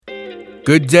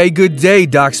Good day,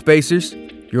 Doc Spacers.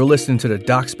 You're listening to the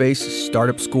DocSpace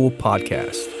Startup School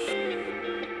podcast.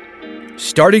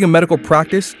 Starting a medical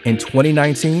practice in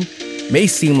 2019 may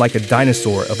seem like a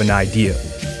dinosaur of an idea,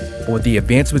 but with the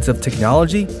advancements of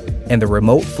technology and the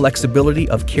remote flexibility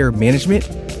of care management,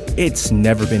 it's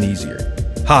never been easier.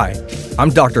 Hi, I'm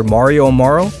Dr. Mario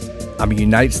Amaro. I'm a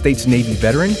United States Navy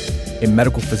veteran, a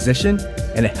medical physician,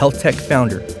 and a health tech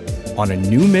founder on a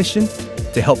new mission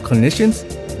to help clinicians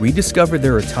rediscover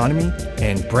their autonomy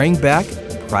and bring back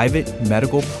private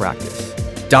medical practice.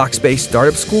 DocSpace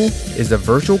Startup School is a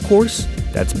virtual course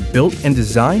that's built and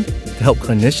designed to help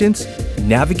clinicians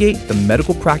navigate the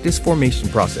medical practice formation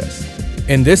process.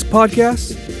 In this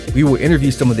podcast, we will interview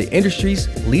some of the industry's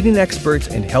leading experts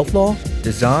in health law,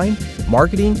 design,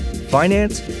 marketing,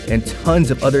 finance, and tons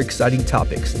of other exciting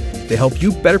topics to help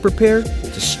you better prepare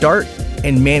to start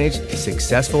and manage a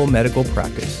successful medical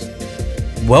practice.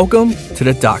 Welcome to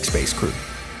the DocSpace crew.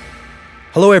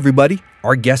 Hello, everybody.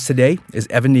 Our guest today is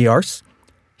Evan Niarse.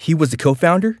 He was the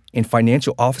co-founder and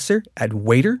financial officer at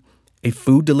Waitr, a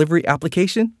food delivery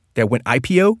application that went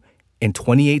IPO in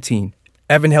 2018.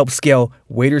 Evan helped scale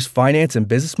Waitr's finance and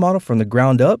business model from the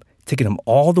ground up, taking him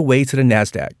all the way to the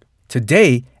NASDAQ.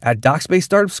 Today, at DocSpace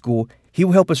Startup School, he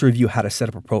will help us review how to set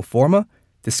up a pro forma,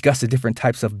 discuss the different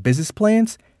types of business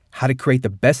plans, how to create the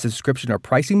best subscription or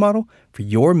pricing model for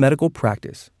your medical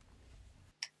practice.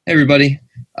 Hey, everybody.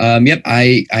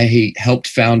 I helped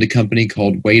found a company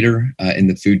called Waitr in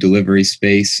the food delivery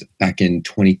space back in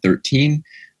 2013.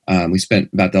 We spent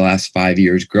about the last 5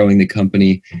 years growing the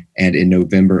company, and in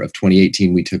November of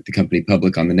 2018, we took the company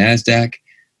public on the NASDAQ.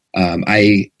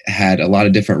 I had a lot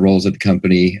of different roles at the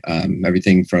company,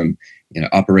 everything from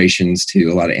operations to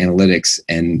a lot of analytics,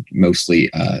 and mostly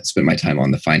spent my time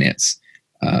on the finance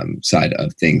side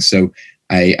of things. So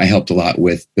I helped a lot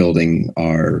with building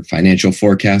our financial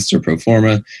forecasts or pro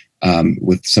forma,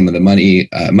 with some of the money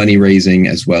raising,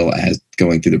 as well as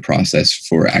going through the process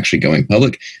for actually going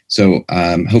public. So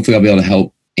hopefully I'll be able to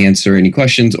help answer any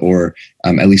questions, or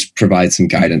at least provide some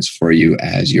guidance for you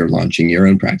as you're launching your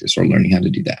own practice or learning how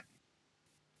to do that.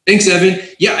 Thanks, Evan.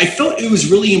 Yeah, I felt it was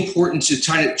really important to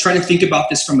try to think about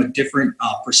this from a different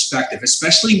perspective,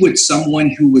 especially with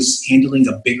someone who was handling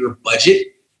a bigger budget.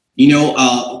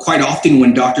 Quite often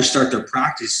when doctors start their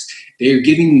practice, they're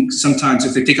giving, sometimes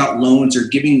if they take out loans, they're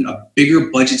giving a bigger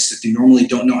budgets that they normally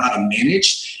don't know how to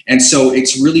manage. And so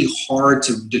it's really hard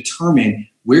to determine,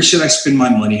 where should I spend my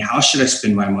money? How should I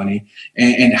spend my money?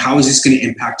 And how is this going to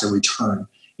impact a return?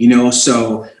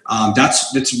 So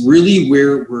that's really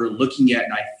where we're looking at.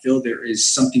 And I feel there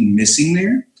is something missing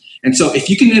there. And so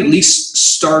if you can at least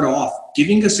start off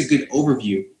giving us a good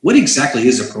overview, what exactly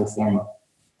is a pro forma?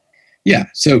 Yeah,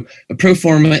 so a pro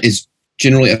forma is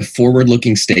generally a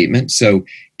forward-looking statement. So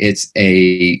it's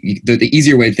the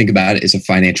easier way to think about it is a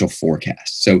financial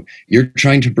forecast. So you're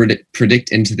trying to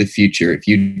predict into the future. If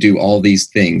you do all these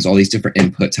things, all these different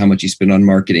inputs, how much you spend on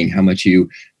marketing, how much you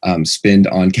spend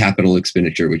on capital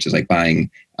expenditure, which is like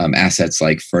buying assets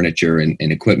like furniture and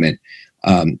equipment.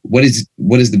 What is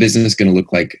the business going to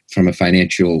look like from a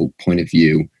financial point of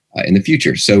view in the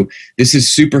future? So this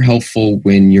is super helpful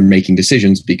when you're making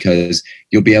decisions, because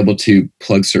you'll be able to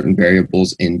plug certain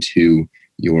variables into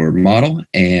your model,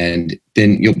 and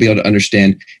then you'll be able to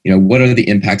understand, what are the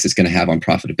impacts it's going to have on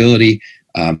profitability,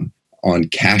 on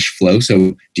cash flow.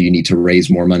 So do you need to raise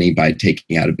more money by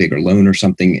taking out a bigger loan or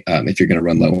something, if you're going to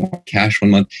run low on cash 1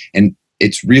 month? And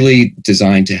it's really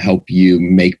designed to help you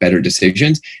make better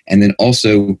decisions, and then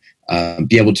also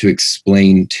be able to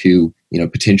explain to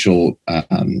potential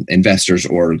investors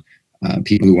or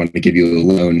people who want to give you a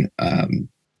loan,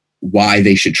 why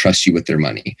they should trust you with their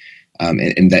money,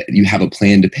 and that you have a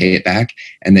plan to pay it back,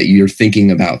 and that you're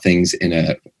thinking about things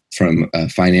from a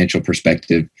financial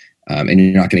perspective, and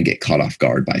you're not going to get caught off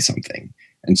guard by something.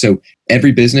 And so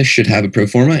every business should have a pro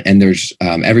forma, and there's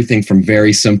everything from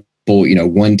very simple,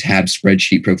 one tab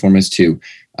spreadsheet pro formas to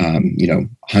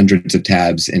hundreds of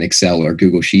tabs in Excel or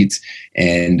Google Sheets,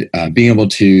 and being able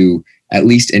to at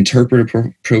least interpret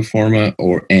a pro forma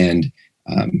and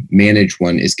manage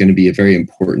one is going to be a very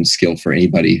important skill for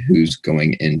anybody who's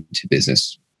going into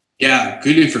business. Yeah,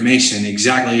 good information.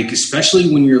 Exactly.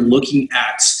 Especially when you're looking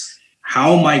at,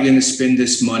 how am I going to spend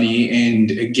this money?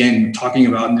 And again, talking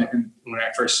about when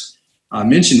I first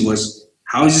mentioned was,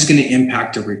 how is this going to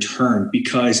impact a return?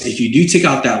 Because if you do take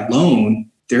out that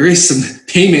loan, there is some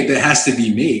payment that has to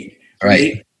be made.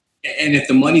 Right? And if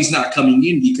the money's not coming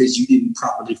in because you didn't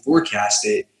properly forecast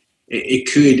it,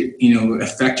 it could,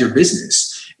 affect your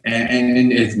business.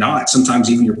 And if not, sometimes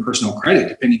even your personal credit,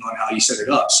 depending on how you set it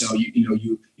up. So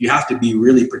you have to be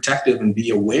really protective and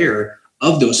be aware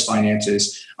of those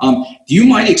finances. Do you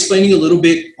mind explaining a little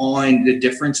bit on the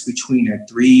difference between a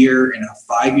 3-year and a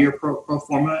 5-year pro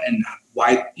forma and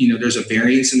why, there's a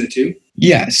variance in the two?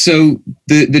 Yeah. So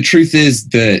the truth is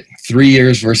that 3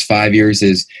 years versus 5 years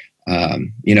is,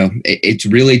 it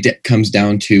really comes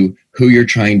down to who you're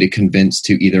trying to convince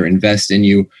to either invest in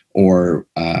you or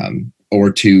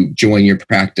to join your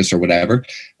practice or whatever.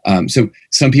 So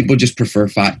some people just prefer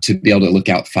to be able to look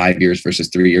out 5 years versus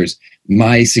 3 years.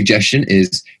 My suggestion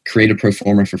is create a pro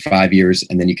forma for 5 years,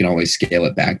 and then you can always scale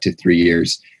it back to 3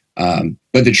 years.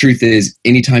 But the truth is,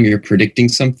 anytime you're predicting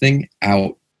something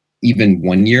out even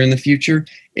 1 year in the future,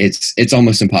 it's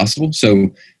almost impossible. So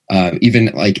even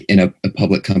like in a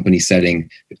public company setting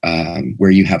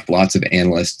where you have lots of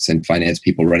analysts and finance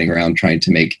people running around trying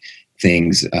to make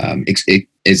things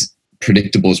as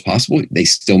predictable as possible, they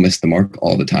still miss the mark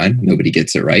all the time. Nobody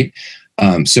gets it right.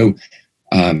 So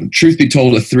truth be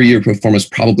told, a 3-year pro forma is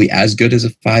probably as good as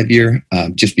a 5-year,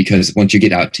 just because once you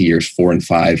get out to years 4 and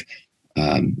 5,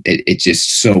 it's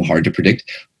just so hard to predict.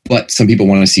 But some people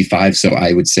want to see 5. So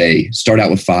I would say start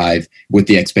out with 5 with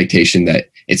the expectation that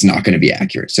it's not going to be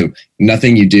accurate. So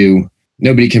nothing you do,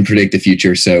 nobody can predict the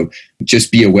future. So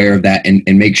just be aware of that and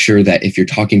make sure that if you're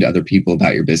talking to other people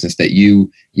about your business, that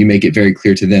you make it very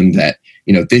clear to them that,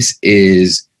 this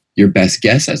is your best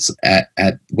guess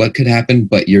at what could happen,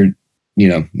 but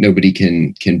nobody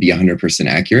can be 100%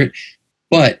 accurate.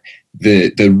 But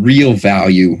the real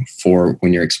value for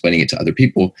when you're explaining it to other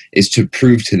people is to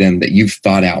prove to them that you've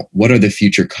thought out what are the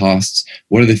future costs,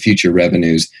 what are the future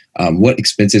revenues, what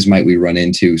expenses might we run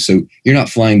into. So you're not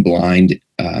flying blind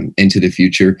into the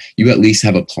future. You at least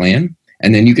have a plan.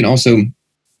 And then you can also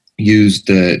use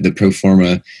the pro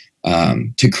forma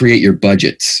to create your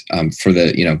budgets for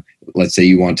the, let's say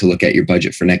you want to look at your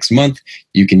budget for next month.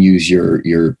 You can use your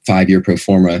 5-year pro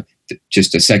forma,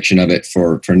 just a section of it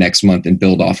for next month, and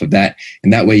build off of that.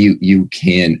 And that way you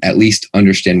can at least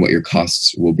understand what your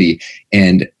costs will be.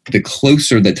 And the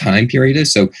closer the time period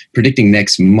is, so predicting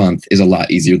next month is a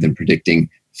lot easier than predicting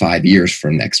 5 years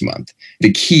from next month.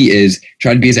 The key is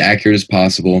try to be as accurate as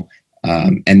possible.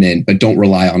 But don't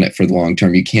rely on it for the long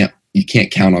term. You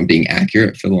can't count on being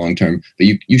accurate for the long term, but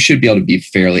you should be able to be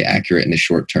fairly accurate in the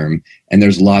short term. And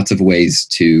there's lots of ways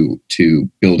to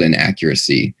build in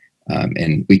accuracy.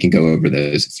 And we can go over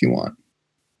those if you want.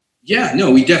 Yeah, no,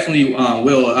 we definitely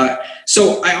will.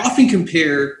 So I often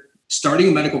compare starting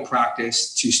a medical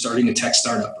practice to starting a tech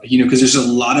startup, because there's a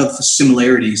lot of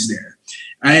similarities there.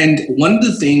 And one of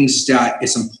the things that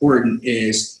is important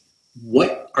is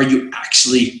what are you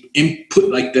actually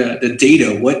input, like the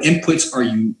data, what inputs are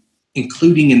you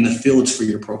including in the fields for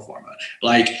your pro forma?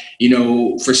 Like,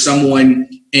 for someone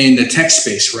in the tech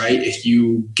space, right? If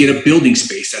you get a building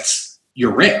space, that's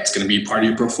your rent. It's going to be part of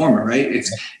your pro forma, right?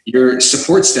 It's your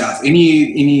support staff,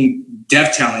 any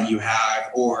dev talent you have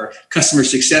or customer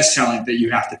success talent that you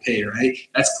have to pay, right?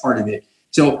 That's part of it.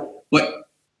 So what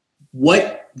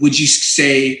would you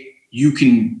say you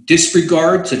can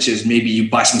disregard, such as maybe you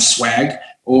buy some swag,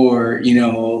 or,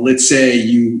 let's say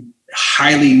you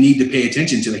highly need to pay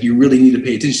attention to, like you really need to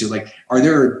pay attention to, like, are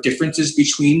there differences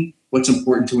between what's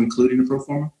important to include in a pro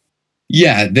forma?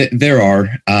 Yeah, there are.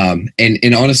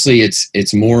 And honestly,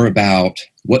 it's more about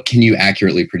what can you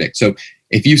accurately predict. So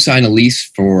if you sign a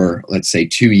lease for, let's say, a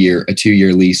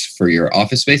 2-year lease for your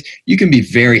office space, you can be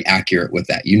very accurate with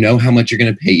that. You know how much you're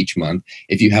going to pay each month.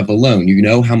 If you have a loan, you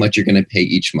know how much you're going to pay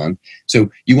each month. So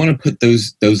you want to put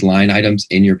those line items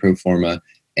in your pro forma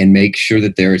and make sure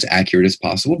that they're as accurate as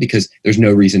possible, because there's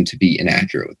no reason to be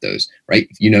inaccurate with those, right?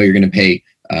 You're going to pay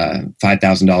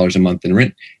 $5,000 a month in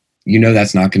rent.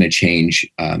 That's not going to change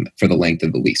for the length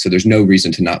of the lease. So there's no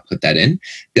reason to not put that in.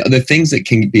 The other things that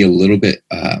can be a little bit,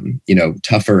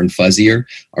 tougher and fuzzier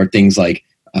are things like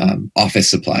office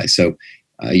supplies. So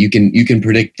you can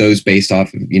predict those based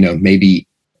off of, maybe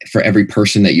for every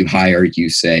person that you hire, you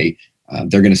say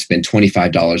they're going to spend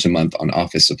 $25 a month on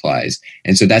office supplies.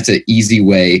 And so that's an easy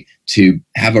way to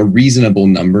have a reasonable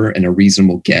number and a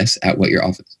reasonable guess at what your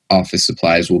office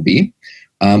supplies will be.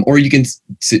 Or you can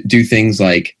do things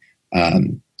like,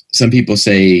 some people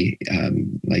say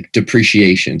like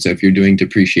depreciation. So if you're doing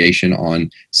depreciation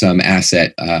on some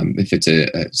asset, if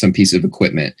it's some piece of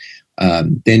equipment,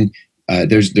 then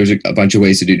there's a bunch of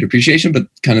ways to do depreciation, but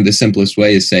kind of the simplest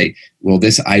way is say, well,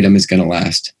 this item is going to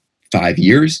last 5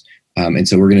 years. And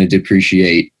so we're going to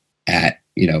depreciate at,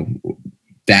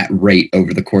 that rate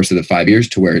over the course of the 5 years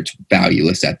to where it's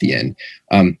valueless at the end.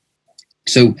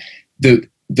 So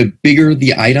the bigger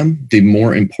the item, the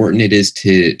more important it is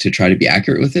to try to be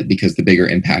accurate with it, because the bigger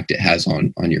impact it has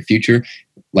on your future.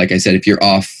 Like I said, if you're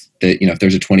off that, if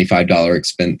there's a $25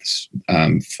 expense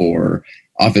for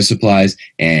office supplies,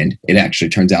 and it actually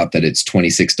turns out that it's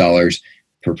 $26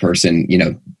 per person,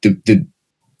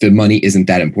 the money isn't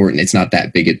that important. It's not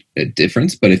that big a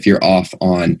difference. But if you're off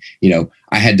on,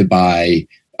 I had to buy,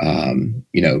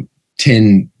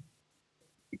 10,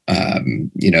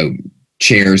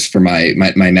 chairs for my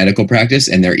medical practice,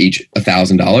 and they're each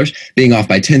 $1,000. Being off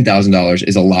by $10,000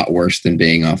 is a lot worse than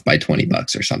being off by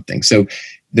 $20 or something. So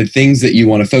the things that you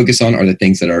want to focus on are the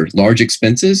things that are large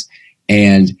expenses,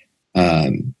 and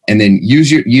then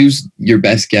use your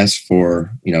best guess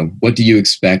for, what do you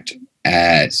expect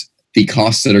as the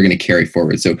costs that are going to carry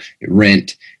forward. So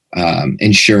rent,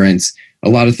 insurance, a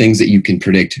lot of things that you can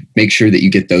predict. Make sure that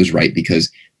you get those right,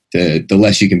 because the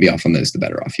less you can be off on those, the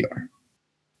better off you are.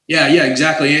 Yeah,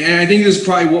 exactly. And I think this is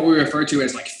probably what we refer to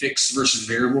as like fixed versus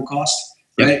variable cost,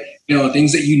 right? Yep.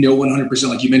 Things that 100%,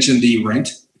 like you mentioned, the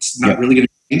rent, it's not really going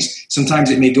to change. Sometimes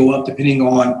it may go up depending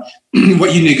on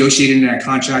what you negotiated in that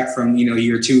contract from,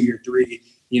 year 2, year 3,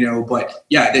 but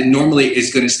yeah, that normally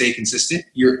is going to stay consistent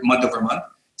month over month.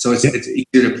 So it's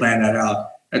easier to plan that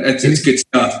out. It's good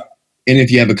stuff. And if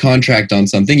you have a contract on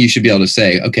something, you should be able to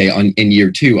say, okay, in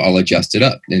year 2, I'll adjust it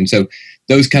up. And so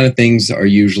those kind of things are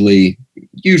usually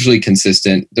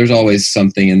consistent. There's always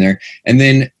something in there. And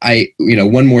then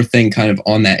one more thing kind of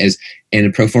on that is, in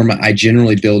a pro forma, I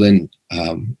generally build in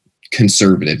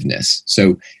conservativeness.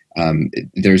 So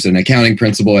there's an accounting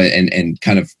principle, and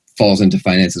kind of falls into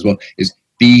finance as well, is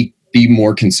be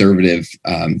more conservative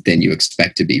than you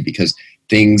expect to be, because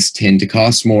things tend to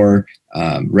cost more.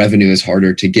 Revenue is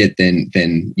harder to get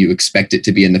than you expect it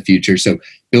to be in the future. So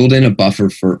build in a buffer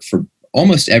for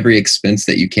almost every expense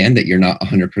that you can, that you're not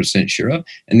 100% sure of.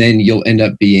 And then you'll end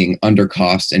up being under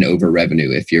cost and over revenue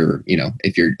if you're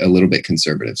a little bit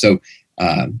conservative. So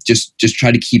just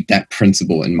try to keep that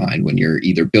principle in mind when you're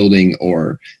either building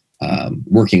or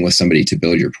working with somebody to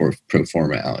build your pro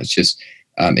forma out. It's just,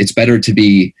 it's better to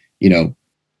be,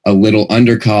 a little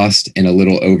under cost and a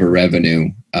little over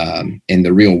revenue in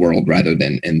the real world rather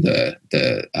than in the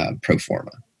pro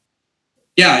forma.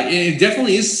 Yeah, it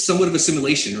definitely is somewhat of a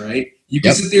simulation, right? You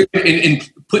can sit there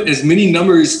and put as many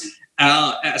numbers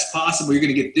out as possible. You're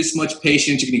going to get this much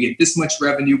patients, you're going to get this much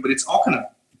revenue, but it's all kind of,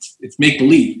 it's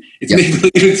make-believe. It's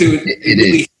make-believe until it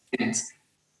really happens.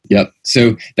 Yep.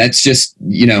 So that's just,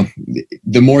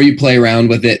 the more you play around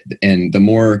with it, and the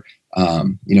more,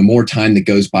 more time that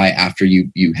goes by after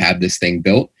you have this thing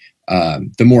built,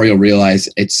 the more you'll realize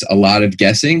it's a lot of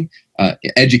guessing,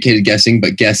 educated guessing,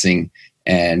 but guessing,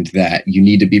 and that you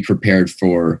need to be prepared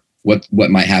for what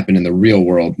might happen in the real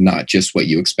world, not just what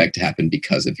you expect to happen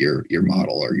because of your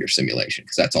model or your simulation,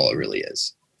 because that's all it really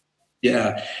is.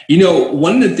 Yeah.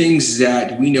 One of the things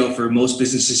that we know for most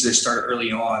businesses that start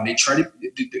early on,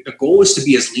 the goal is to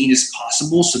be as lean as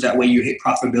possible, so that way you hit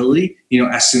profitability,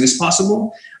 as soon as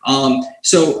possible.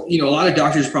 So, a lot of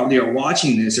doctors probably are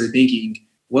watching this, are thinking,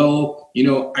 well,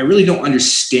 I really don't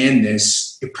understand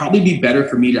this. It'd probably be better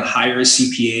for me to hire a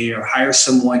CPA or hire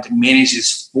someone to manage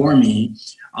this for me.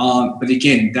 But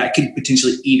again, that could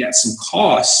potentially eat at some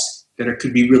costs that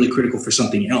could be really critical for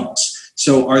something else.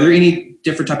 So are there any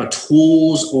different type of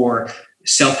tools or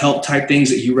self-help type things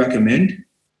that you recommend?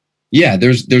 Yeah,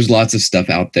 there's lots of stuff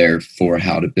out there for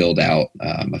how to build out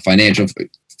a financial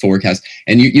forecast.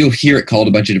 And you'll hear it called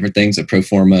a bunch of different things: a pro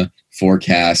forma,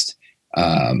 forecast,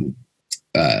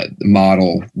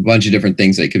 model, a bunch of different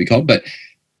things that it could be called. But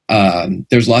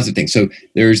there's lots of things. So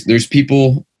there's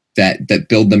people that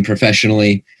build them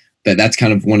professionally. That's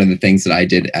kind of one of the things that I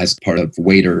did as part of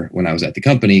Waiter when I was at the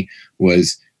company.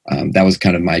 Was that was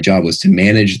kind of my job, was to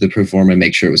manage the pro forma,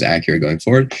 make sure it was accurate going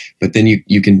forward. But then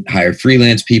you can hire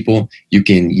freelance people. You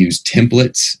can use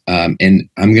templates, and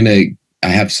I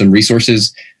have some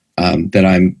resources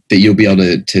that you'll be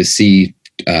able to see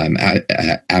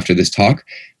after this talk.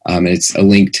 And it's a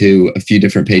link to a few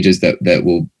different pages that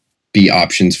will be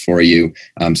options for you.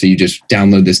 So you just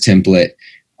download this template,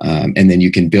 and then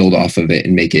you can build off of it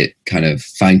and make it kind of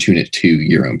fine tune it to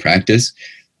your own practice.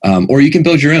 Or you can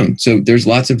build your own. So there's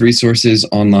lots of resources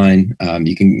online.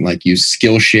 You can use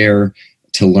Skillshare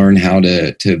to learn how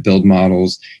to build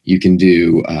models. You can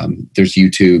do, there's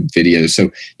YouTube videos.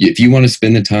 So if you want to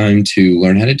spend the time to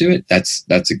learn how to do it, that's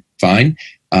fine.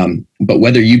 But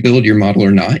whether you build your model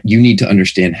or not, you need to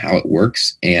understand how it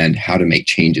works and how to make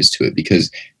changes to it,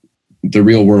 because the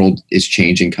real world is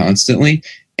changing constantly,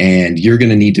 and you're going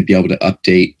to need to be able to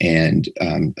update and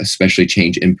especially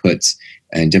change inputs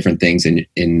and different things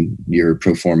in your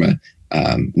pro forma,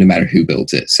 no matter who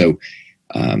builds it. So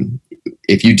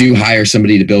if you do hire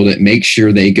somebody to build it, make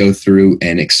sure they go through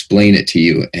and explain it to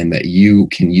you, and that you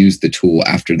can use the tool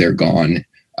after they're gone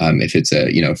if it's a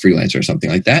freelancer or something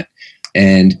like that.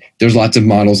 And there's lots of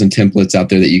models and templates out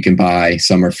there that you can buy.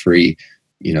 Some are free.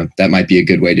 That might be a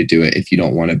good way to do it if you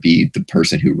don't want to be the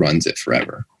person who runs it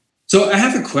forever. So I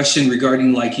have a question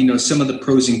regarding some of the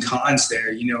pros and cons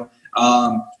there. You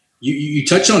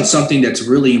touch on something that's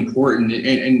really important,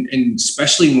 and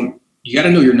especially when you got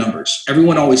to know your numbers.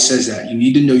 Everyone always says that you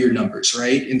need to know your numbers,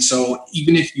 right? And so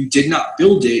even if you did not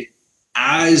build it,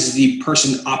 as the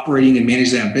person operating and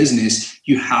managing that business,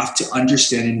 you have to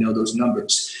understand and know those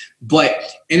numbers. But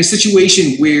in a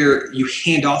situation where you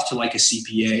hand off to like a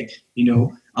CPA,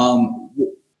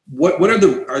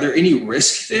 are there any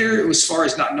risks there as far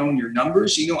as not knowing your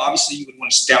numbers? Obviously you would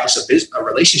want to establish a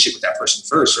relationship with that person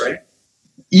first, right?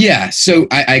 Yeah. So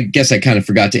I guess I kind of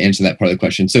forgot to answer that part of the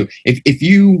question. So if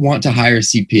you want to hire a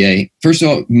CPA, first of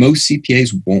all, most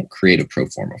CPAs won't create a pro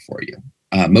forma for you.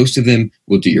 Most of them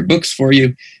will do your books for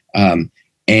you.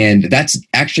 And that's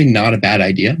actually not a bad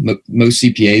idea. Most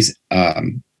CPAs,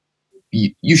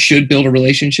 you should build a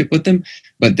relationship with them,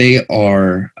 but they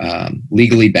are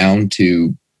legally bound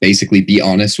to basically be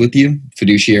honest with you,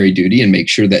 fiduciary duty, and make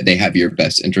sure that they have your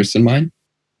best interests in mind.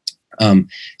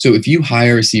 So if you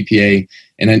hire a CPA,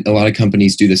 and a lot of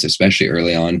companies do this, especially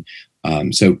early on.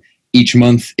 So each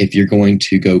month, if you're going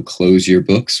to go close your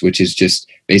books, which is just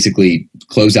basically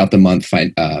close out the month,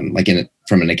 from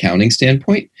an accounting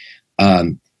standpoint,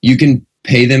 you can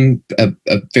pay them a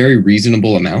very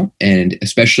reasonable amount. And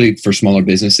especially for smaller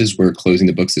businesses where closing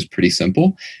the books is pretty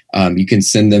simple, you can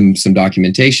send them some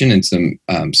documentation and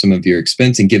some of your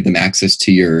expense and give them access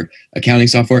to your accounting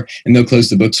software, and they'll close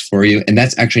the books for you. And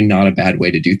that's actually not a bad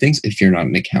way to do things if you're not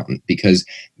an accountant, because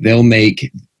they'll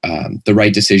make the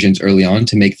right decisions early on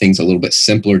to make things a little bit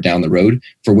simpler down the road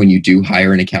for when you do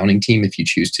hire an accounting team, if you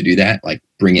choose to do that, like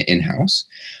bring it in-house.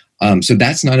 So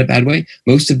that's not a bad way.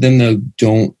 Most of them, though,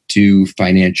 don't do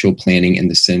financial planning in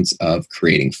the sense of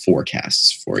creating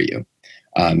forecasts for you.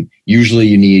 Usually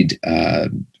you need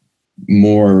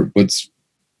more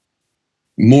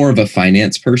of a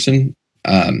finance person.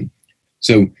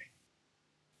 So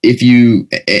if you,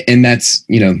 and that's,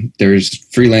 there's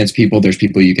freelance people, there's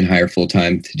people you can hire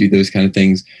full-time to do those kind of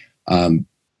things.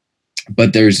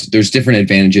 But there's different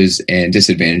advantages and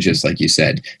disadvantages, like you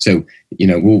said. So,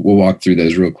 we'll walk through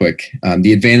those real quick.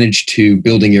 The advantage to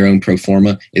building your own pro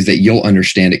forma is that you'll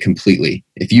understand it completely.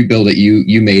 If you build it,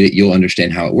 you made it, you'll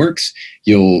understand how it works.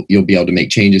 You'll be able to make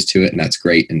changes to it, and that's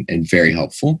great and very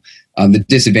helpful. The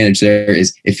disadvantage there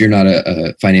is if you're not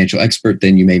a financial expert,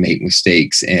 then you may make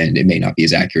mistakes and it may not be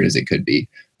as accurate as it could be.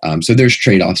 So there's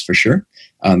trade-offs for sure.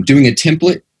 Doing a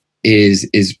template is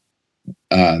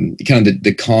kind of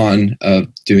the con of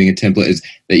doing a template is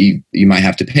that you might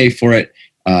have to pay for it.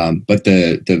 But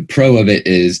the pro of it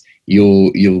is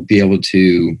you'll be able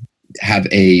to have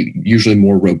a usually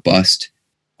more robust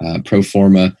pro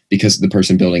forma, because the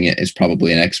person building it is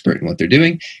probably an expert in what they're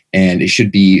doing, and it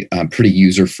should be pretty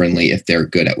user friendly if they're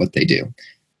good at what they do.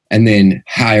 And then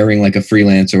hiring like a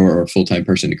freelancer or a full-time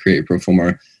person to create a pro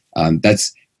forma,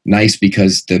 that's nice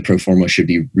because the pro forma should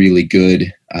be really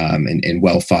good and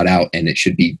well thought out, and it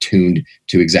should be tuned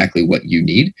to exactly what you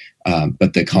need.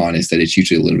 But the con is that it's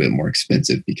usually a little bit more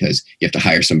expensive because you have to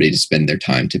hire somebody to spend their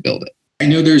time to build it. I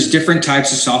know there's different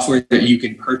types of software that you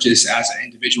can purchase as an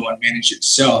individual and manage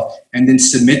yourself, and then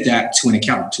submit that to an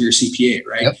accountant, to your CPA,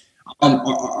 right? Yep.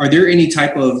 Are there any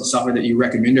type of software that you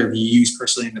recommend or have you used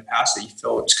personally in the past that you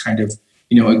feel is kind of,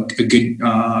 a good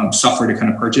software to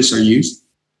kind of purchase or use?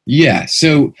 Yeah.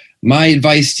 So my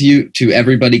advice to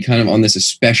everybody kind of on this,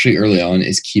 especially early on,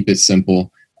 is keep it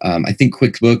simple. I think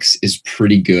QuickBooks is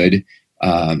pretty good.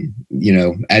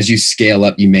 As you scale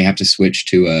up, you may have to switch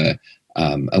to a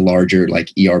larger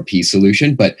like ERP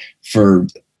solution, but for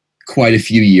quite a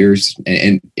few years,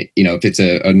 and if it's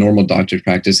a normal doctor's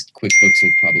practice, QuickBooks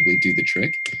will probably do the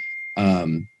trick.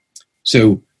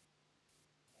 So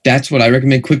that's what I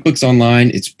recommend. QuickBooks Online,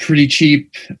 it's pretty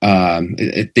cheap.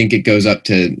 I think it goes up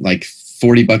to like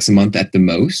 $40 a month at the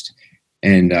most.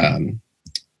 And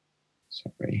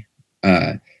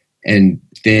and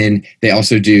then they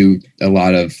also do a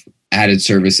lot of added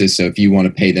services. So if you want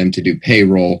to pay them to do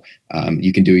payroll,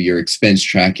 you can do your expense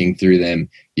tracking through them.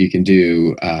 You can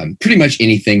do pretty much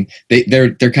anything.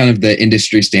 They're kind of the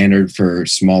industry standard for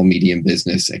small, medium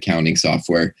business accounting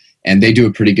software, and they do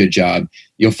a pretty good job.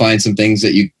 You'll find some things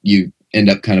that you end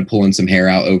up kind of pulling some hair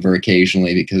out over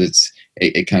occasionally because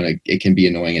it can be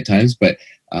annoying at times. But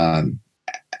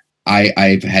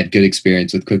I've had good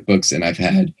experience with QuickBooks, and I've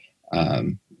had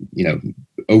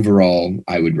overall,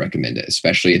 I would recommend it,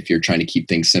 especially if you're trying to keep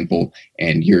things simple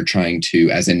and you're trying to,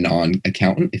 as a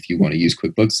non-accountant, if you want to use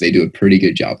QuickBooks, they do a pretty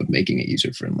good job of making it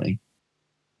user-friendly.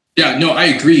 Yeah, no, I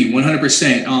agree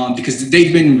 100%. Because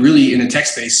they've been really in the tech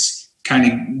space,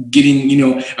 kind of getting,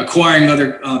 acquiring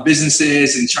other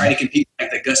businesses and trying to compete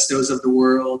like the Gustos of the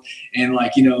world, and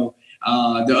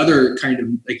the other kind of,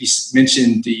 like you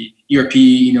mentioned, the ERP,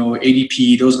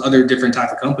 ADP, those other different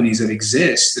type of companies that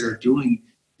exist that are doing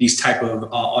these type of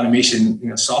automation,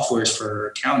 softwares for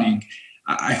accounting.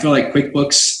 I feel like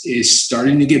QuickBooks is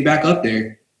starting to get back up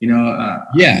there.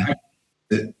 Yeah.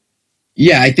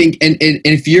 Yeah, I think, and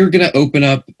if you're going to open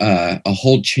up a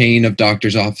whole chain of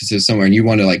doctors' offices somewhere, and you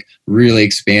want to like really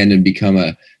expand and become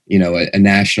a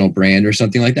national brand or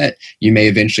something like that, you may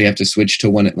eventually have to switch to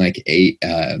one like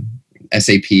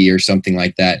SAP or something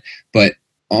like that. But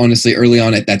honestly, early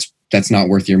on, that's not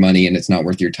worth your money and it's not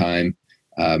worth your time.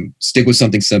 Stick with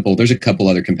something simple. There's a couple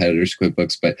other competitors to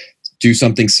QuickBooks, but do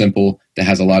something simple that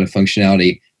has a lot of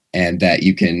functionality and that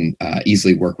you can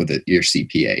easily work with your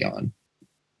CPA on.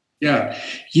 Yeah.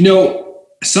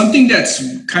 Something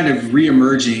that's kind of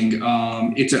reemerging,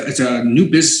 it's a new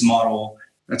business model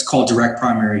that's called direct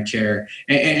primary care.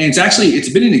 And it's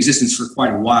been in existence for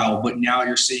quite a while, but now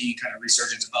you're seeing kind of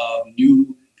resurgence of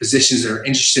new physicians that are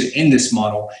interested in this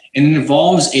model. And it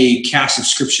involves a cash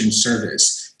subscription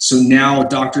service. So now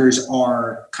doctors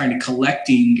are kind of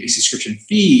collecting a subscription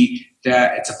fee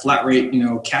that it's a flat rate,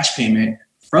 cash payment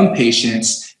from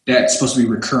patients that's supposed to be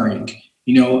recurring.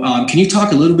 Can you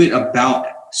talk a little bit about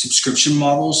subscription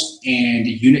models and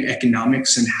unit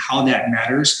economics and how that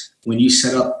matters when you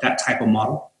set up that type of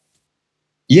model?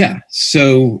 Yeah,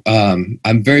 so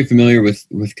I'm very familiar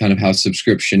with kind of how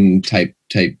subscription type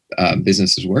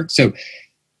businesses work. So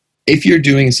if you're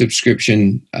doing a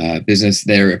subscription business,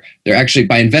 they're actually,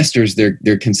 by investors,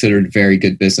 they're considered very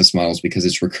good business models because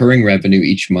it's recurring revenue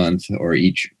each month or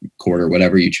each quarter,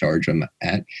 whatever you charge them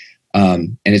at.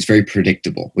 And it's very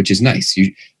predictable, which is nice.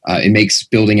 It makes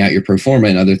building out your pro forma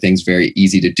and other things very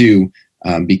easy to do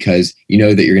because you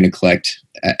know that you're going to collect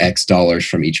X dollars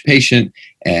from each patient,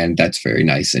 and that's very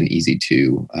nice and easy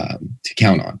to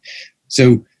count on.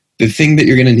 So the thing that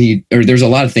you're going to need, or there's a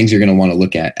lot of things you're going to want to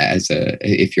look at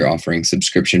if you're offering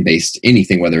subscription-based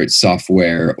anything, whether it's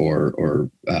software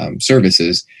or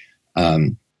services.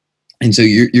 And so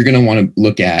you're going to want to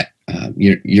look at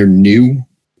your new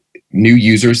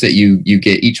users that you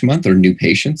get each month or new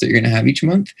patients that you're going to have each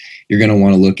month. You're going to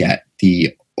want to look at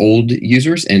the old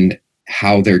users and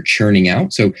how they're churning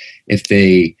out. So if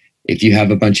you have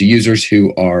a bunch of users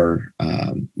who are,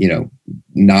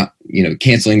 not,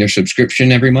 canceling their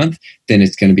subscription every month, then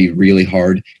it's going to be really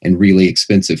hard and really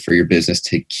expensive for your business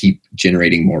to keep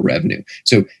generating more revenue.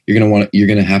 So you're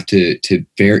going to have to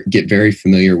get very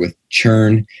familiar with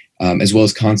churn, as well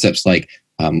as concepts like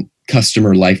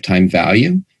customer lifetime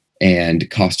value and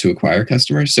cost to acquire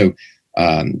customers. So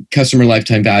customer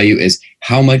lifetime value is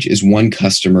how much is one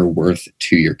customer worth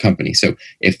to your company. So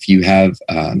if you have,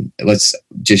 let's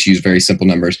just use very simple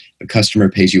numbers. A customer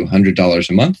pays you $100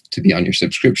 a month to be on your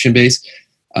subscription base.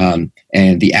 And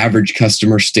the average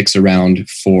customer sticks around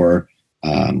for,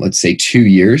 let's say 2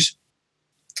 years.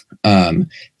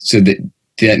 So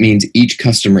that means each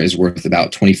customer is worth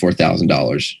about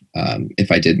 $24,000.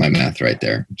 If I did my math right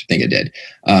there, which I think I did.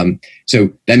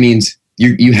 So that means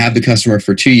you have the customer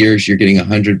for 2 years, you're getting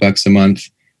 $100 a month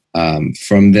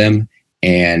from them,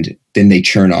 and then they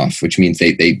churn off, which means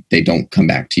they don't come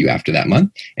back to you after that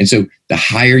month. And so the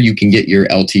higher you can get your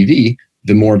LTV,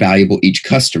 the more valuable each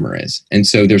customer is. And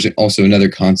so there's also another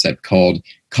concept called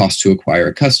cost to acquire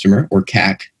a customer, or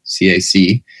CAC,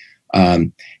 CAC.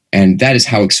 And that is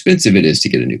how expensive it is to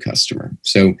get a new customer.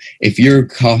 So if you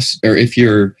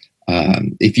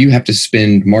have to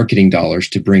spend marketing dollars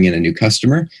to bring in a new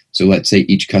customer, so let's say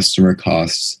each customer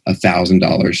costs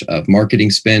 $1,000 of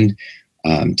marketing spend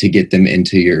to get them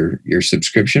into your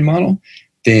subscription model,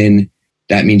 then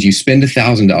that means you spend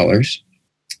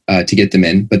 $1,000 to get them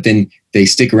in, but then they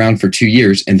stick around for 2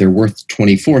 years and they're worth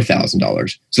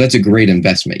 $24,000. So that's a great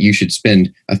investment. You should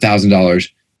spend $1,000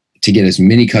 to get as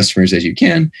many customers as you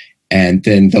can, and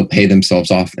then they'll pay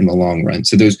themselves off in the long run.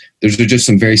 So those are just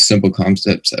some very simple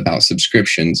concepts about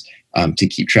subscriptions to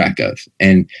keep track of.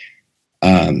 And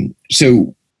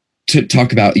so to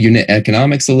talk about unit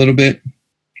economics a little bit,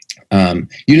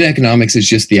 unit economics is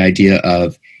just the idea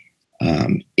of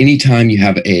anytime you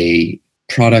have a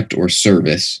product or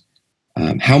service,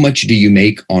 how much do you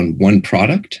make on one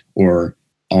product or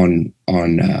on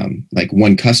like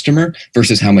one customer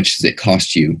versus how much does it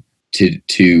cost you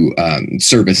to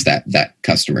service that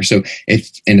customer. So if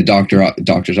in a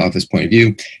doctor's office point of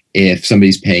view, if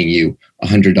somebody's paying you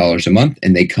 $100 a month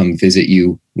and they come visit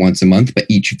you once a month, but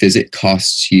each visit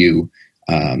costs you,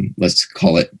 let's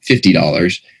call it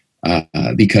 $50,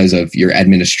 because of your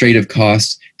administrative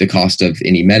costs, the cost of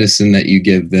any medicine that you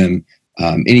give them,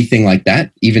 anything like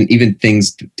that, even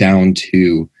things down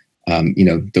to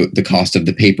the cost of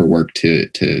the paperwork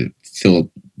to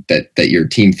fill that your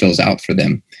team fills out for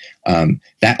them.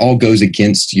 That all goes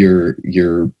against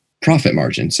your profit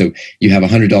margin. So you have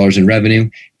 $100 in revenue,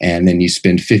 and then you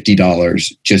spend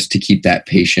 $50 just to keep that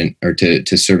patient or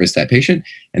to service that patient.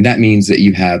 And that means that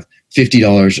you have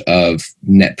 $50 of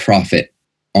net profit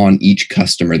on each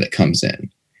customer that comes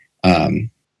in.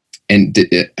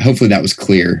 Hopefully that was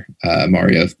clear,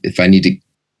 Mario. If I need to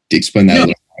explain that a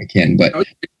little, I can. But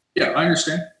yeah, I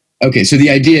understand. Okay, so the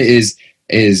idea is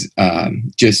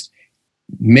just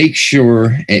make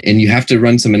sure, and you have to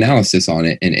run some analysis on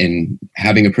it, and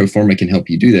having a pro forma can help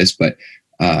you do this, but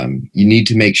you need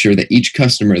to make sure that each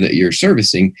customer that you're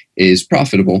servicing is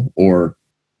profitable, or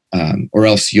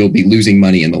else you'll be losing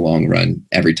money in the long run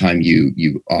every time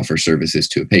you offer services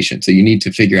to a patient. So you need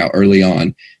to figure out early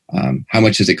on, how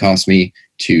much does it cost me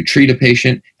to treat a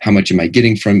patient? How much am I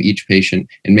getting from each patient?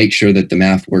 And make sure that the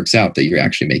math works out, that you're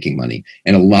actually making money.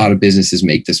 And a lot of businesses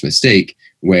make this mistake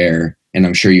where, and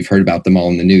I'm sure you've heard about them all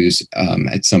in the news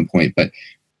at some point, but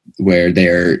where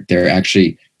they're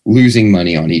actually losing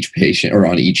money on each patient or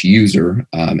on each user,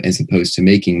 as opposed to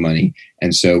making money.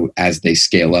 And so as they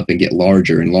scale up and get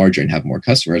larger and larger and have more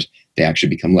customers, they actually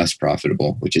become less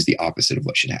profitable, which is the opposite of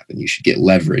what should happen. You should get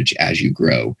leverage as you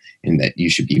grow, and that you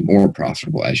should be more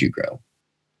profitable as you grow.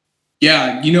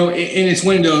 Yeah, and it's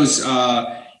one of those,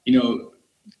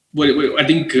 what I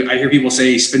think I hear people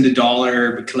say, spend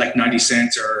 $1 but collect 90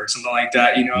 cents or something like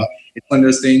that. It's one of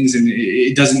those things, and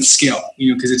it doesn't scale.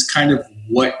 Because it's kind of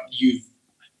what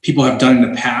people have done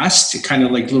in the past, kind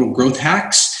of like little growth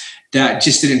hacks that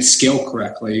just didn't scale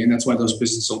correctly, and that's why those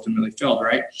businesses ultimately failed,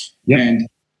 right? Yep. And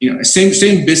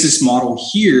same business model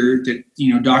here that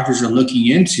doctors are looking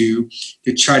into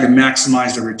to try to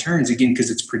maximize their returns, again,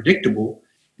 because it's predictable,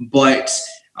 but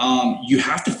you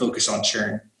have to focus on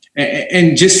churn.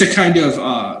 And just to kind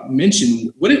of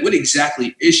mention, what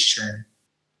exactly is churn?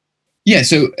 Yeah,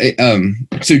 so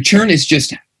churn is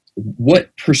just what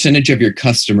percentage of your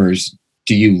customers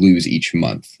do you lose each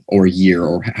month or year,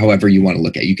 or however you want to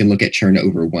look at it. You can look at churn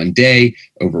over 1 day,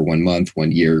 over 1 month,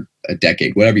 1 year, a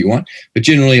decade, whatever you want. But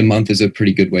generally a month is a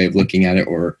pretty good way of looking at it,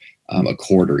 or a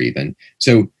quarter even.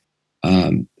 So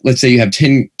let's say you have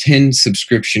 10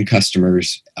 subscription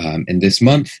customers in this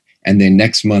month, and then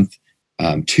next month,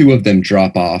 2 of them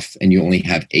drop off and you only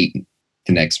have 8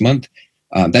 the next month.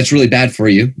 That's really bad for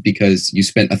you, because you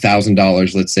spent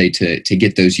 $1,000, let's say, to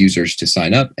get those users to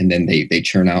sign up, and then they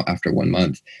churn out after 1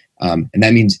 month. And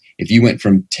that means if you went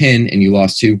from 10 and you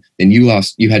lost 2, then you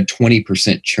had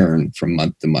 20% churn from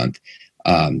month to month.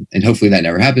 And hopefully that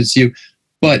never happens to you.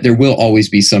 But there will always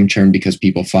be some churn because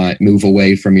people move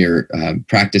away from your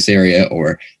practice area,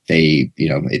 or they,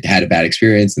 it had a bad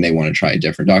experience and they want to try a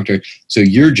different doctor. So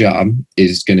your job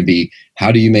is going to be,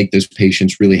 how do you make those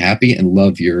patients really happy and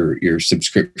love your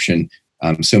subscription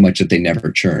so much that they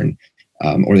never churn,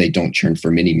 or they don't churn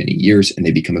for many, many years, and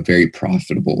they become a very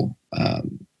profitable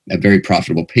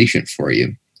patient for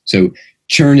you. So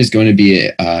churn is going to be,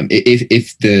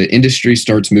 if the industry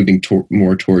starts moving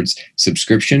more towards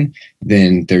subscription,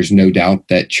 then there's no doubt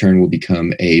that churn will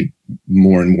become a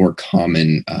more and more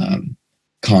common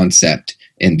concept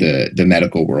in the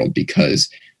medical world, because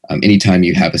anytime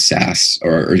you have a SaaS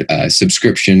or a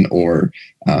subscription, or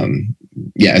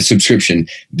a subscription,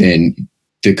 then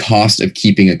the cost of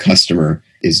keeping a customer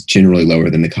is generally lower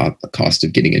than the cost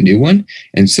of getting a new one.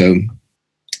 And so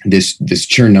this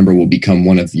churn number will become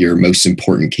one of your most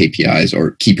important KPIs,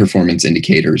 or key performance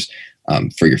indicators,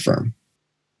 for your firm.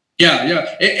 Yeah.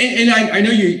 And I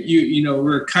know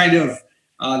we're kind of,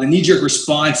 the knee-jerk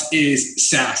response is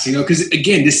SaaS, because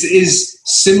again, this is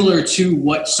similar to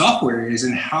what software is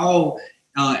and how,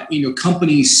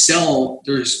 companies sell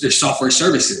their software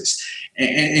services.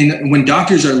 And when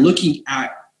doctors are looking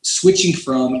at switching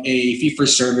from a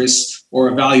fee-for-service or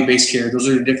a value-based care, those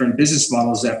are the different business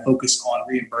models that focus on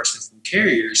reimbursement from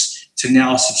carriers, to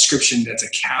now subscription that's a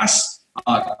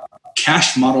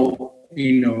cash model,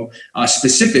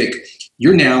 specific.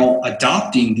 You're now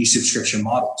adopting these subscription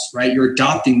models, right? You're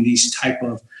adopting these type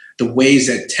of the ways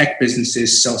that tech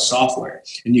businesses sell software,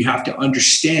 and you have to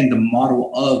understand the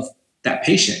model of that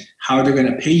patient, how they're going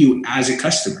to pay you as a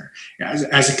customer,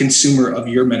 as a consumer of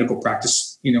your medical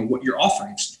practice, what you're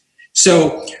offering.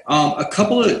 So a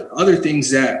couple of other things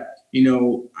that,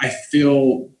 I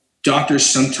feel doctors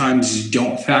sometimes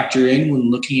don't factor in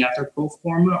when looking at their pro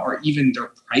forma or even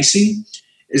their pricing,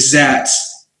 is that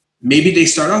maybe they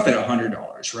start off at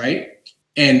 $100, right?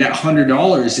 And that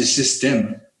 $100 is just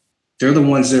them. They're the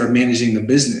ones that are managing the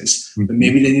business, but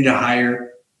maybe they need to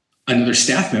hire another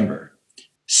staff member.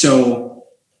 So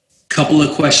a couple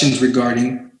of questions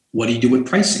regarding what do you do with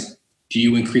pricing? Do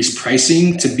you increase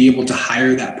pricing to be able to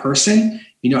hire that person?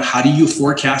 How do you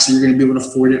forecast that you're going to be able to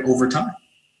afford it over time?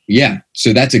 Yeah.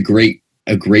 So that's a great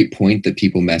point that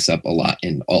people mess up a lot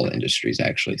in all industries,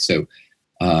 actually. So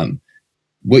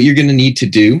what you're going to need to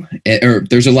do, or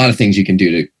there's a lot of things you can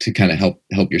do to kind of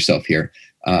help yourself here.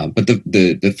 But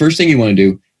the first thing you want to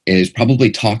do is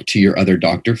probably talk to your other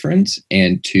doctor friends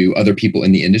and to other people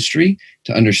in the industry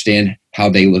to understand how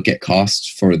they look at costs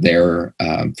for their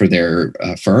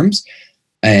firms,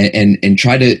 and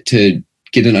try to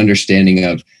get an understanding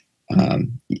of.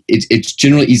 It's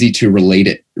generally easy to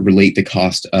relate the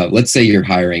cost of, let's say you're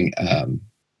hiring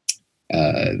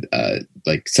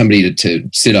like somebody to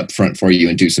sit up front for you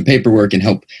and do some paperwork and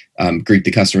help greet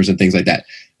the customers and things like that.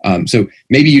 So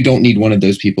maybe you don't need one of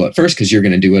those people at first because you're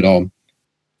going to do it all,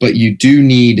 but you do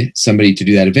need somebody to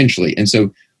do that eventually. And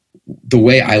so the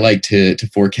way I like to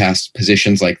forecast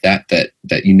positions like that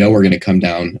are going to come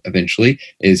down eventually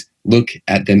is look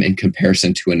at them in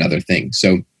comparison to another thing.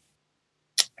 So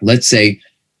let's say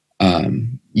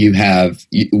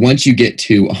once you get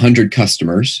to 100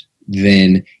 customers,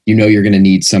 then you're going to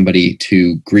need somebody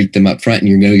to greet them up front, and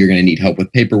you're going to need help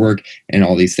with paperwork and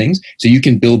all these things. So you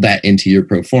can build that into your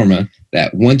pro forma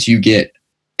that once you get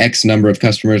X number of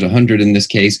customers, 100 in this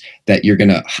case, that you're going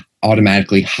to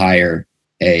automatically hire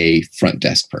a front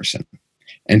desk person.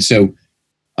 And so,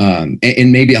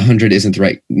 and maybe 100 isn't the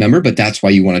right number, but that's why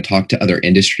you want to talk to other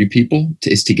industry people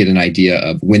is to get an idea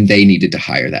of when they needed to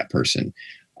hire that person.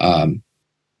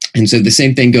 And so the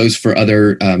same thing goes for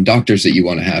other doctors that you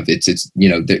want to have.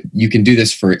 You can do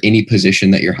this for any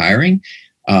position that you're hiring.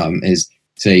 Is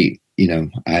say,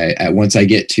 once I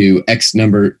get to X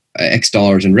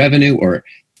dollars in revenue or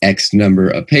X number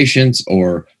of patients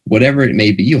or whatever it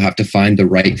may be, you'll have to find the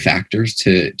right factors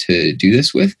to do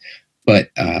this with. But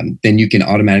then you can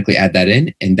automatically add that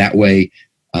in, and that way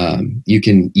you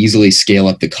can easily scale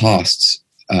up the costs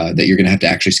that you're going to have to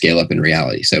actually scale up in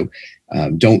reality. So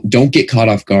don't get caught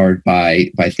off guard by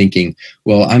thinking,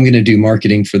 well, I'm going to do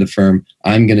marketing for the firm,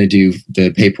 I'm going to do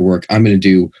the paperwork, I'm going to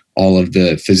do all of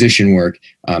the physician work,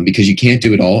 because you can't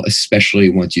do it all, especially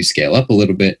once you scale up a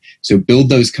little bit. So build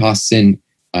those costs in.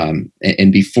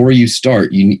 And before you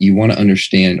start, you want to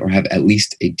understand or have at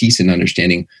least a decent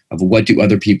understanding of what do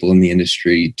other people in the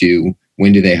industry do,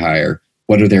 when do they hire,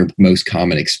 what are their most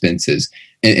common expenses,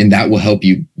 and that will help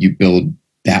you build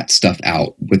that stuff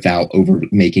out without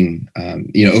overlooking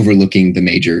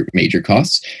the major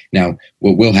costs. Now,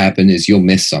 what will happen is you'll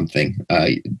miss something.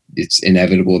 It's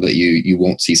inevitable that you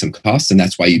won't see some costs, and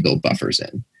that's why you build buffers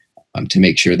in to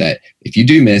make sure that if you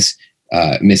do miss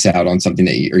out on something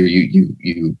that you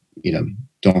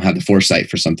don't have the foresight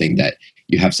for something, that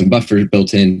you have some buffers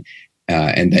built in,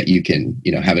 and that you can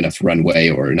have enough runway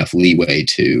or enough leeway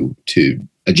to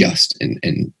adjust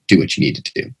and do what you need to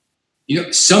do.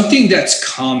 Something that's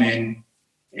common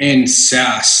in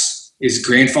SaaS is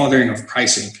grandfathering of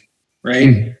pricing, right?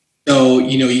 Mm-hmm. So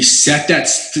you set that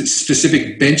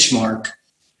specific benchmark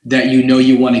that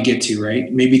you want to get to, right?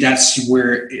 Maybe that's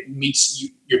where it meets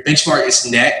your benchmark is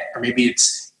net, or maybe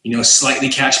it's slightly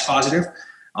cash positive.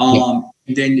 And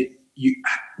then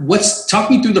talk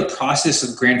me through the process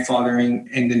of grandfathering,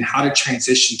 and then how to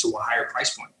transition to a higher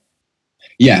price point.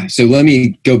 Yeah, so let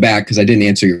me go back because I didn't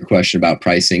answer your question about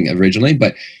pricing originally,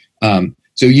 but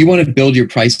so you want to build your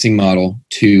pricing model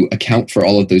to account for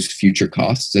all of those future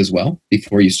costs as well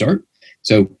before you start.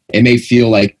 So it may feel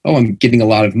like, oh, I'm getting a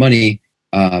lot of money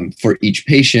for each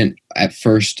patient at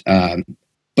first,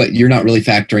 but you're not really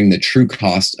factoring the true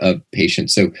cost of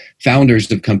patients. So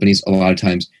founders of companies a lot of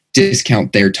times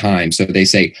discount their time. So they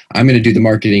say, I'm going to do the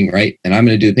marketing, right, and I'm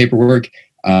going to do the paperwork,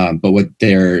 but what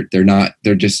they're not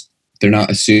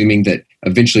assuming that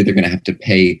eventually they're going to have to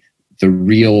pay the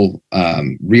real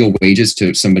wages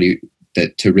to somebody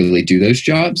to really do those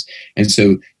jobs. And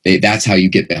so that's how you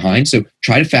get behind. So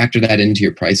try to factor that into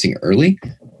your pricing early,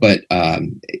 but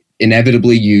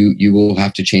inevitably you will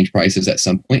have to change prices at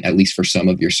some point, at least for some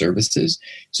of your services.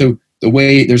 So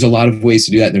there's a lot of ways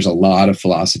to do that. And there's a lot of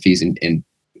philosophies, and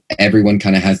everyone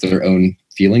kind of has their own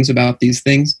feelings about these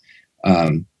things.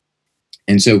 And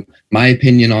so my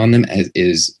opinion on them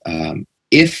is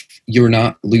if you're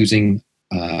not losing,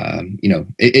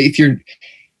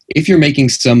 if you're making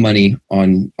some money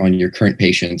on your current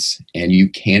patients and you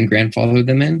can grandfather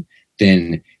them in,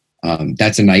 then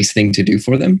that's a nice thing to do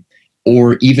for them,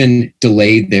 or even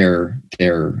delay their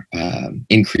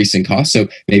increase in cost. So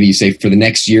maybe you say for the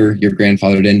next year you're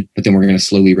grandfathered in, but then we're going to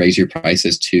slowly raise your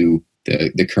prices to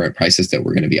the current prices that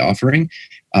we're going to be offering.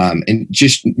 And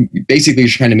just basically you're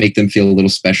trying to make them feel a little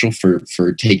special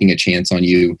for taking a chance on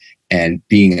you and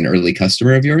being an early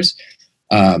customer of yours.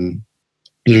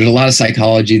 There's a lot of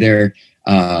psychology there.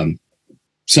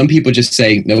 Some people just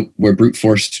say, nope, we're brute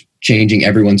force changing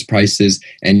everyone's prices,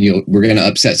 and we're going to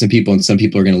upset some people and some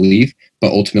people are going to leave,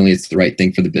 but ultimately it's the right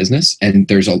thing for the business. And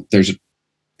there's a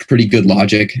pretty good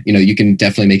logic. You can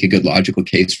definitely make a good logical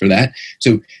case for that.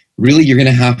 So really you're going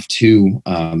to have to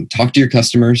talk to your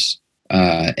customers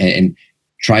and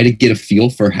try to get a feel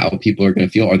for how people are going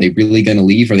to feel. Are they really going to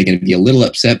leave? Are they going to be a little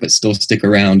upset but still stick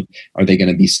around? Are they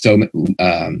going to be so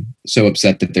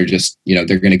upset that they're just,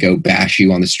 they're going to go bash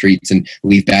you on the streets and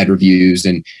leave bad reviews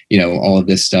and, all of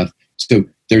this stuff. So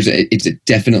it's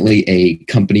definitely a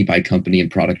company by company and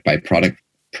product by product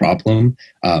problem.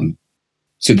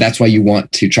 So that's why you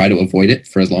want to try to avoid it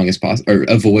for as long as possible, or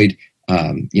avoid,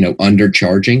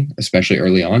 undercharging, especially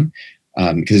early on.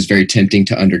 Because it's very tempting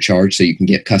to undercharge so you can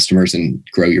get customers and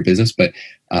grow your business, but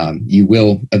you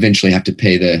will eventually have to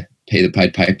pay the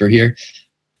Pied Piper here.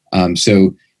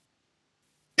 So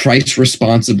price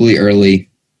responsibly early,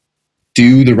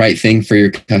 do the right thing for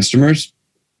your customers,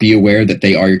 be aware that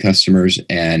they are your customers,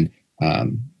 and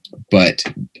but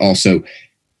also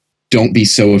don't be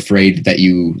so afraid that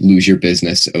you lose your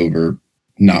business over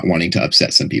not wanting to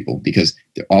upset some people, because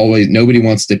nobody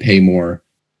wants to pay more.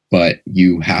 But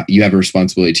you have a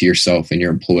responsibility to yourself and your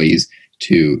employees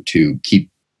to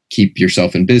keep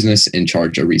yourself in business and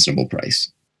charge a reasonable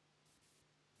price.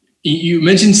 You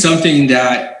mentioned something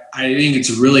that I think it's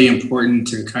really important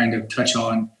to kind of touch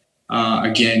on.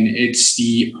 Again, it's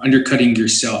the undercutting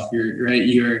yourself.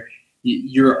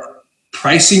 You're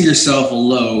pricing yourself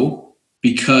low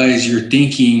because you're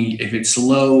thinking, if it's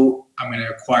low, I'm going to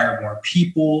acquire more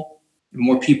people. And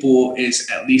more people is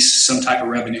at least some type of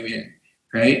revenue in.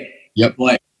 Right. Yep.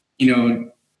 But,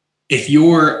 if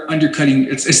you're undercutting,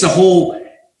 it's the whole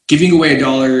giving away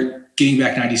 $1, getting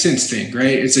back 90 cents thing,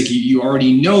 right? It's like you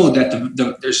already know that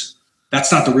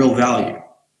that's not the real value.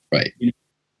 Right.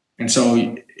 And so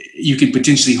you could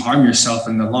potentially harm yourself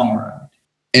in the long run.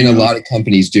 And a lot of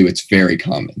companies do. It's very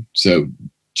common. So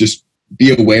just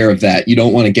be aware of that. You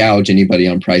don't want to gouge anybody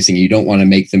on pricing. You don't want to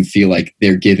make them feel like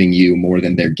they're giving you more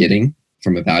than they're getting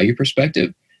from a value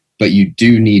perspective. But you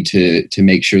do need to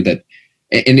make sure that,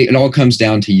 and it all comes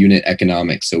down to unit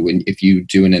economics. So if you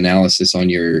do an analysis on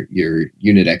your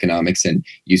unit economics and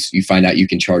you find out you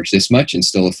can charge this much and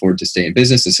still afford to stay in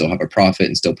business and still have a profit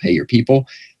and still pay your people,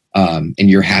 and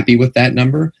you're happy with that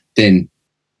number, then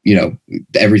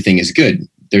everything is good.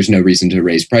 There's no reason to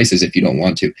raise prices if you don't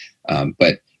want to.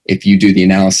 But if you do the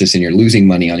analysis and you're losing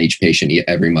money on each patient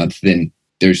every month, then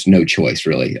there's no choice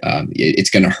really.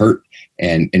 It's going to hurt.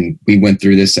 And we went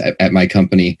through this at my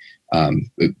company.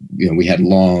 We had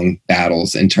long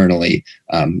battles internally.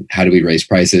 How do we raise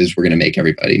prices? We're going to make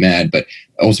everybody mad, but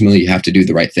ultimately you have to do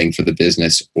the right thing for the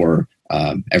business, or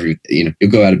you'll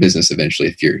go out of business eventually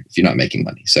if you're not making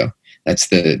money. So that's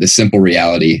the simple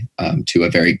reality to a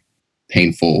very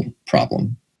painful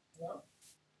problem.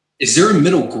 Is there a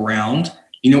middle ground?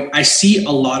 I see a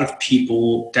lot of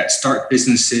people that start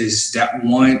businesses that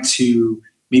want to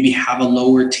maybe have a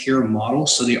lower tier model.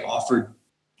 So they offer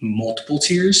multiple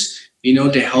tiers,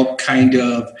 to help kind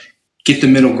of get the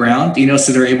middle ground,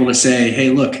 so they're able to say, hey,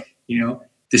 look,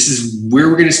 this is where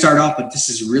we're going to start off, but this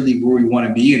is really where we want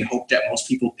to be, and hope that most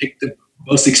people pick the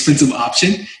most expensive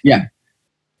option. Yeah.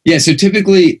 Yeah. So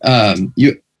typically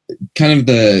you kind of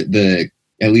the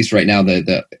at least right now,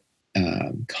 the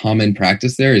common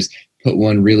practice there is put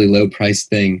one really low price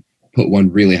thing, put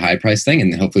one really high price thing,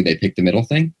 and then hopefully they pick the middle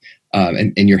thing.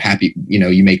 And you're happy,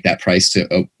 you make that price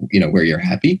to, where you're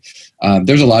happy.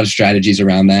 There's a lot of strategies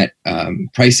around that.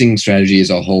 Pricing strategy is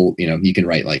a whole, you can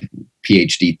write like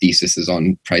PhD theses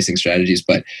on pricing strategies,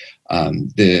 but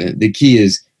the key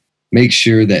is make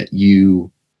sure that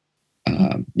you're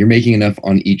making enough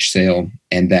on each sale,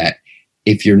 and that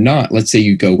if you're not, let's say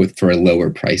you go for a lower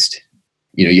priced,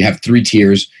 you have 3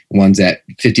 tiers, one's at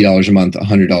 $50 a month,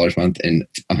 $100 a month, and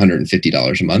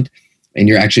 $150 a month. And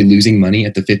you're actually losing money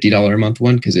at the $50 a month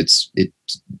one because it's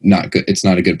not good. It's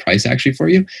not a good price actually for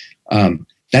you.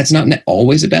 That's not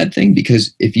always a bad thing,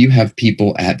 because if you have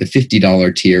people at the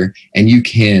 $50 tier and you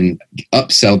can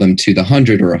upsell them to the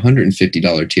 $100 or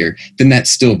 $150 tier, then that's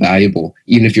still valuable,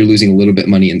 even if you're losing a little bit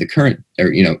money in the current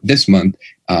or this month.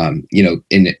 And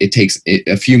it takes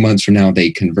a few months from now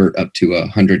they convert up to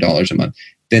 $100 a month.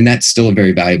 Then that's still a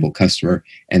very valuable customer,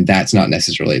 and that's not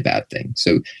necessarily a bad thing.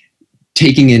 So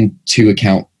taking into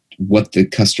account what the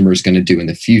customer is going to do in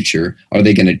the future. Are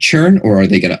they going to churn or are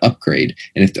they going to upgrade?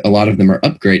 And if a lot of them are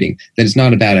upgrading, then it's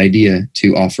not a bad idea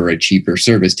to offer a cheaper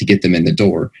service to get them in the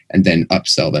door and then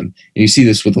upsell them. And you see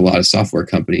this with a lot of software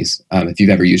companies. If you've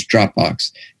ever used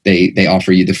Dropbox, they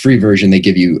offer you the free version. They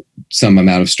give you some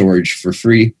amount of storage for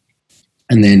free.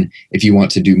 And then if you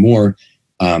want to do more,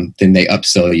 then they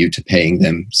upsell you to paying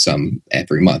them some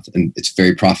every month. And it's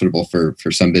very profitable for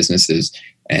some businesses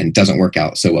and doesn't work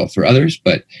out so well for others.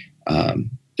 But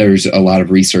there's a lot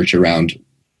of research around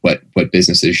what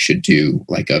businesses should do,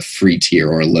 like a free tier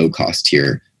or a low cost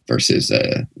tier versus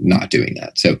not doing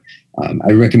that. So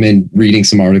I recommend reading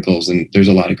some articles, and there's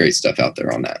a lot of great stuff out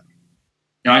there on that.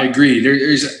 I agree.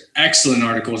 There's excellent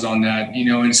articles on that,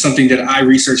 and something that I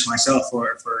researched myself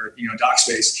for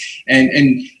DocSpace.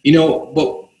 And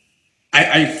but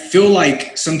I feel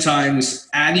like sometimes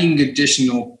adding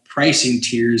additional pricing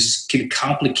tiers can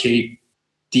complicate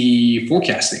the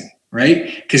forecasting,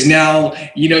 right? Because now,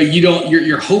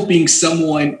 you're hoping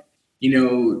someone,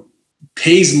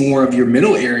 pays more of your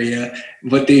middle area,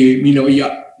 but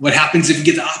what happens if you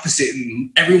get the opposite and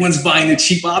everyone's buying the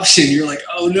cheap option? You're like,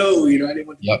 oh no, I didn't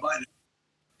want to buy that.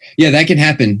 Yeah, that can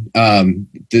happen.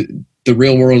 The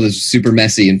real world is super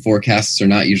messy, and forecasts are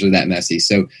not usually that messy.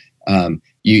 So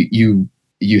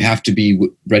you have to be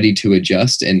ready to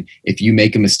adjust. And if you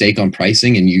make a mistake on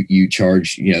pricing and you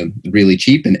charge really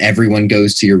cheap, and everyone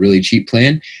goes to your really cheap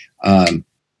plan,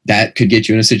 that could get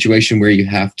you in a situation where you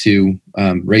have to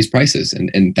raise prices.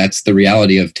 And that's the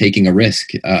reality of taking a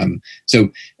risk.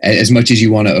 So as much as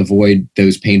you want to avoid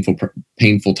those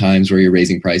painful times where you're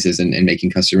raising prices and making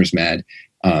customers mad,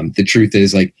 the truth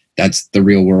is, like, that's the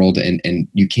real world, and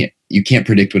you can't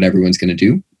predict what everyone's going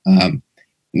to do.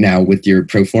 Now with your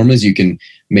pro formas, you can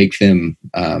make them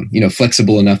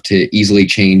flexible enough to easily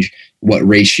change what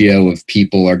ratio of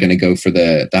people are going to go for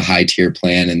the high tier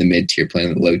plan and the mid tier plan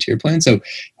and the low tier plan. So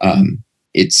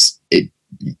it's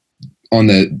on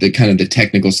the kind of the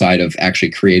technical side of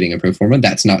actually creating a pro forma,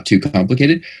 that's not too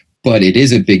complicated, but it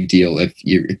is a big deal if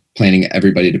you're planning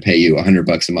everybody to pay you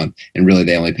 $100 a month and really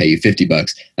they only pay you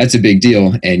 $50. That's a big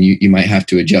deal, and you might have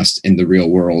to adjust in the real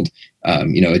world.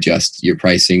 Adjust your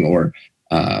pricing, or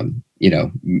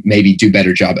maybe do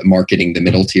better job at marketing the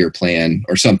middle tier plan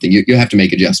or something. You have to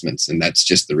make adjustments, and that's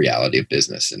just the reality of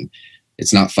business. And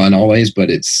it's not fun always, but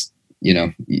it's,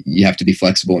 you have to be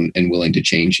flexible and willing to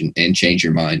change and change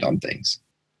your mind on things.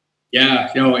 Yeah,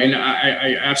 no, and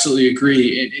I absolutely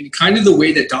agree. And kind of the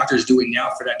way that doctors do it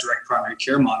now for that direct primary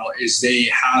care model is they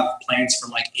have plans for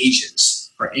like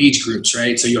ages or age groups,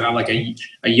 right? So you have like a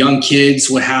young kids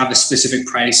will have a specific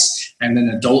price, and then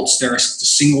adults, there are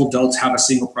single adults have a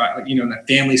single price, and the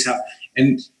families have,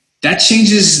 and that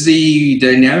changes the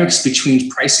dynamics between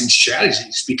pricing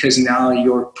strategies, because now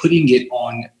you're putting it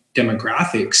on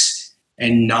demographics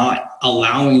and not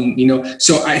allowing,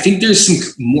 so I think there's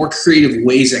some more creative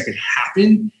ways that could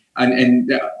happen,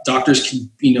 and doctors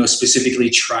can, specifically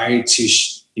try to,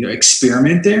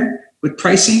 experiment there with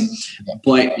pricing,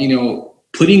 but,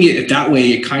 putting it that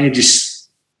way, it kind of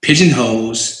just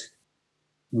pigeonholes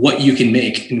what you can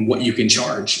make and what you can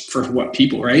charge for what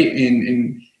people, right?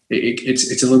 And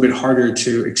it's a little bit harder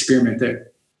to experiment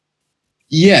there.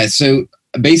 Yeah. So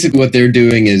basically what they're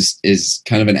doing is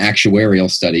kind of an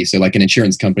actuarial study. So like an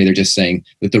insurance company, they're just saying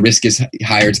that the risk is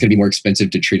higher. It's going to be more expensive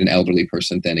to treat an elderly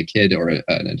person than a kid or an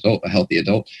adult, a healthy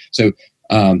adult. So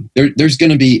there's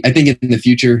going to be, I think in the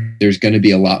future, there's going to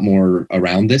be a lot more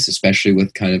around this, especially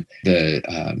with kind of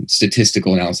the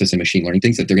statistical analysis and machine learning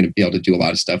things, that they're going to be able to do a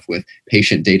lot of stuff with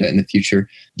patient data in the future.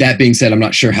 That being said, I'm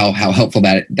not sure how helpful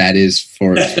that is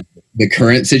for the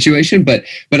current situation, but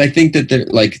I think that they're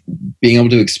like being able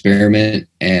to experiment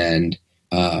and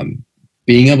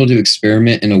being able to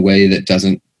experiment in a way that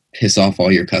doesn't piss off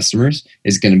all your customers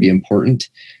is going to be important.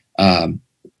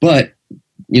 But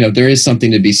there is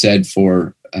something to be said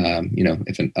for,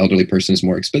 if an elderly person is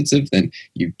more expensive, then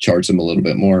you charge them a little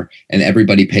bit more, and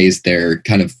everybody pays their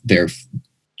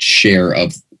share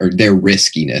of, or their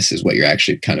riskiness is what you're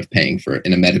actually kind of paying for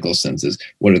in a medical sense, is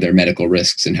what are their medical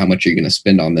risks and how much are you going to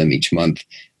spend on them each month.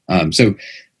 So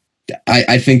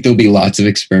I think there'll be lots of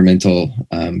experimental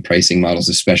pricing models,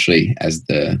 especially as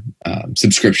the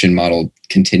subscription model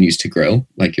continues to grow,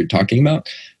 like you're talking about.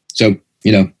 So,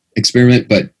 experiment,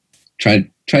 but try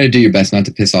to do your best not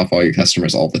to piss off all your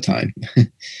customers all the time.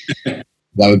 That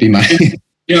would be my...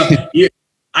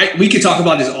 we could talk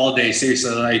about this all day,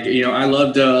 seriously. Like, I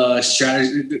love the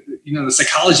strategy, the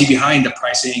psychology behind the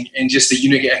pricing and just the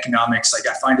unit economics. Like,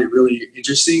 I find it really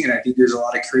interesting. And I think there's a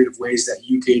lot of creative ways that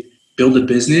you could build a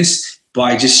business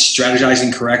by just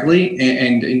strategizing correctly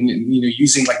and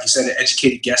using, like you said,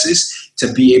 educated guesses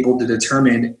to be able to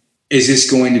determine, is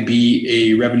this going to be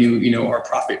a revenue, or a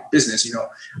profit business,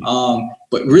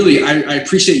 but really I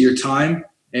appreciate your time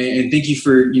and thank you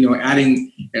for,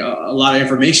 adding a lot of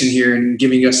information here and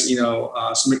giving us,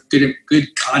 some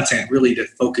good content really to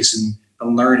focus and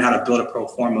learn how to build a pro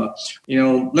forma.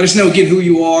 Let us know again who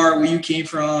you are, where you came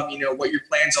from, what your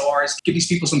plans are. Give these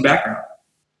people some background.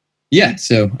 Yeah.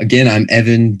 So again, I'm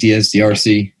Evan Diaz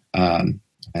D'Arcy. I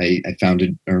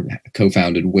founded or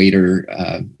co-founded Waiter,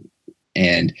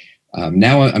 and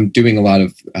now I'm doing a lot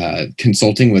of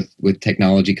consulting with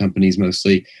technology companies,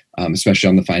 mostly, especially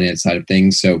on the finance side of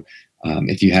things. So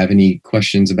if you have any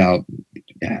questions about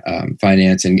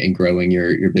finance and growing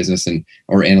your business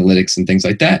or analytics and things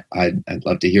like that, I'd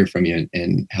love to hear from you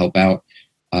and help out.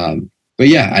 But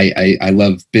yeah, I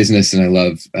love business and I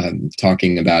love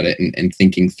talking about it and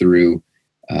thinking through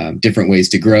different ways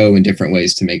to grow and different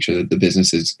ways to make sure that the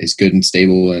business is good and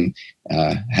stable and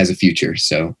has a future.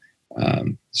 So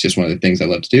it's just one of the things I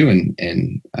love to do and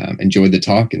enjoyed the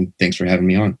talk, and thanks for having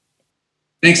me on.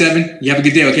 Thanks, Evan. You have a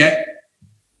good day, okay?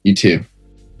 You too.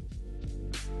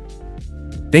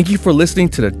 Thank you for listening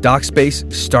to the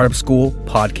DocSpace Startup School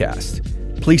podcast.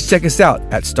 Please check us out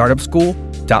at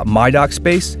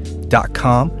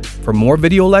startupschool.mydocspace.com for more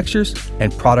video lectures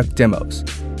and product demos.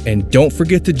 And don't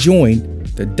forget to join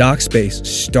the DocSpace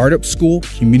Startup School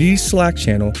Community Slack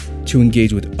channel to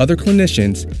engage with other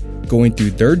clinicians going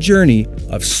through their journey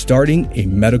of starting a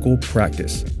medical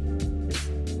practice.